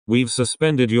We've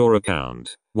suspended your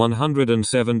account.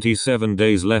 177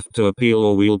 days left to appeal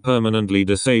or we'll permanently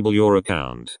disable your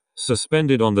account.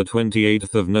 Suspended on the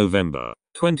 28th of November,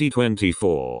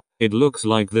 2024. It looks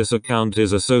like this account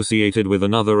is associated with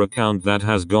another account that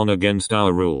has gone against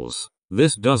our rules.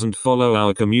 This doesn't follow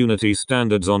our community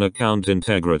standards on account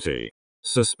integrity.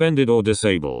 Suspended or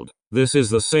disabled. This is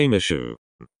the same issue.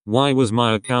 Why was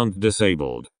my account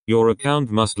disabled? Your account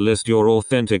must list your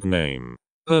authentic name.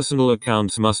 Personal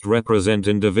accounts must represent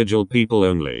individual people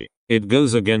only. It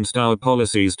goes against our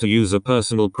policies to use a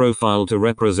personal profile to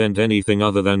represent anything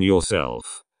other than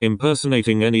yourself.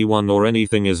 Impersonating anyone or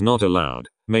anything is not allowed.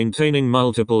 Maintaining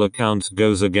multiple accounts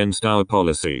goes against our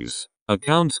policies.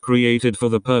 Accounts created for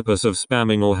the purpose of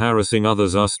spamming or harassing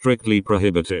others are strictly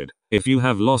prohibited. If you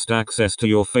have lost access to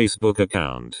your Facebook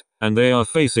account, and they are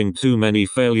facing too many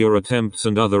failure attempts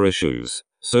and other issues,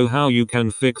 so how you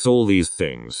can fix all these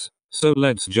things? So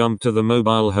let's jump to the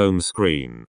mobile home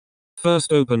screen.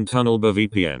 First open 𝐷𝐷𝐷𝐵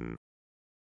VPN.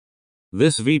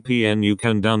 This VPN you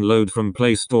can download from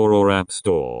Play Store or App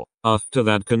Store. After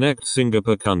that connect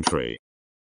Singapore country.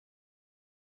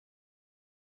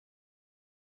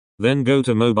 Then go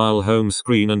to mobile home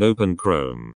screen and open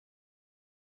Chrome.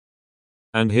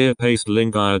 And here paste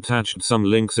link. I attached some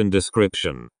links in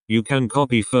description. You can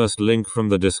copy first link from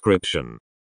the description.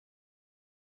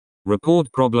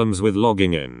 Report problems with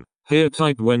logging in. Here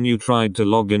type when you tried to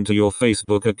log into your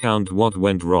Facebook account what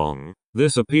went wrong.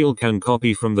 This appeal can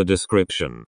copy from the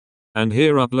description. And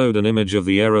here upload an image of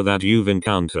the error that you've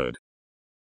encountered.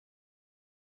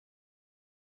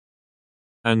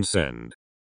 And send.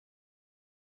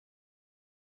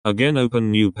 Again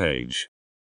open new page.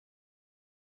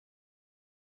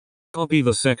 Copy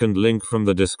the second link from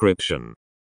the description.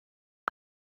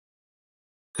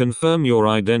 Confirm your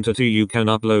identity. You can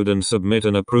upload and submit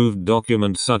an approved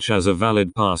document such as a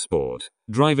valid passport,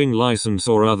 driving license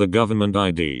or other government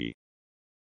ID.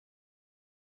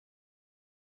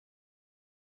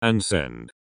 And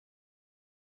send.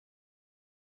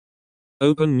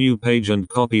 Open new page and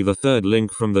copy the third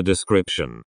link from the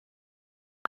description.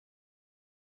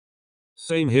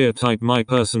 Same here, type my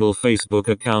personal Facebook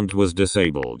account was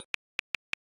disabled.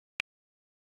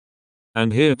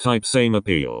 And here type same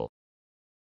appeal.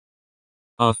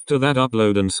 After that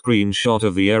upload and screenshot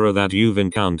of the error that you've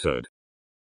encountered.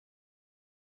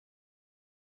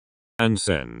 And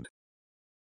send.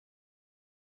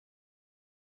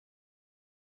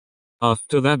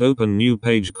 After that open new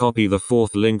page, copy the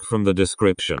fourth link from the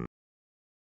description.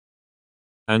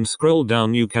 And scroll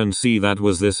down, you can see that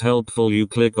was this helpful. You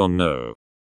click on no.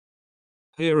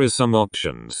 Here is some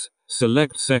options.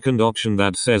 Select second option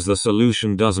that says the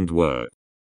solution doesn't work.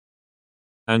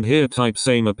 And here type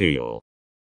same appeal.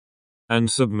 And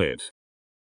submit.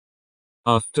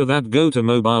 After that go to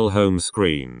mobile home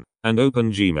screen, and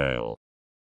open Gmail.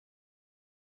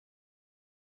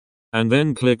 And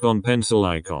then click on pencil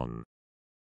icon.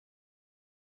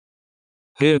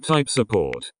 Here type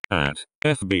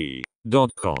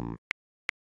support@fb.com.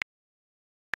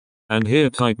 And here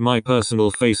type my personal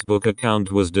Facebook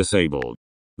account was disabled.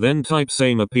 Then type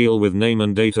same appeal with name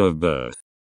and date of birth.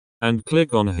 And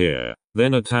click on here,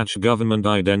 then attach government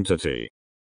identity.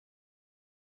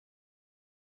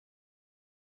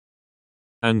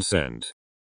 And send.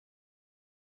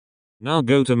 Now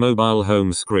go to mobile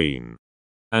home screen.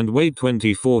 And wait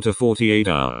 24 to 48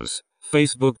 hours.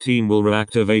 Facebook team will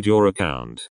reactivate your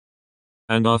account.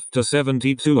 And after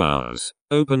 72 hours,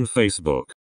 open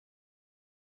Facebook.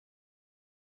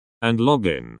 And log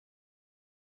in.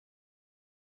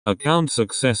 Account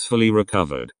successfully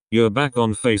recovered. You're back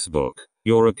on Facebook.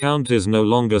 Your account is no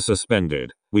longer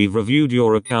suspended. We've reviewed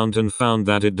your account and found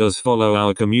that it does follow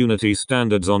our community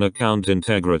standards on account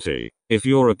integrity. If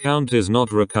your account is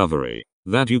not recovery,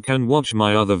 that you can watch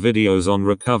my other videos on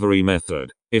recovery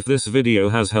method. If this video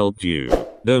has helped you,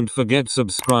 don't forget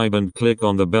subscribe and click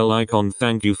on the bell icon.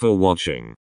 Thank you for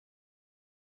watching.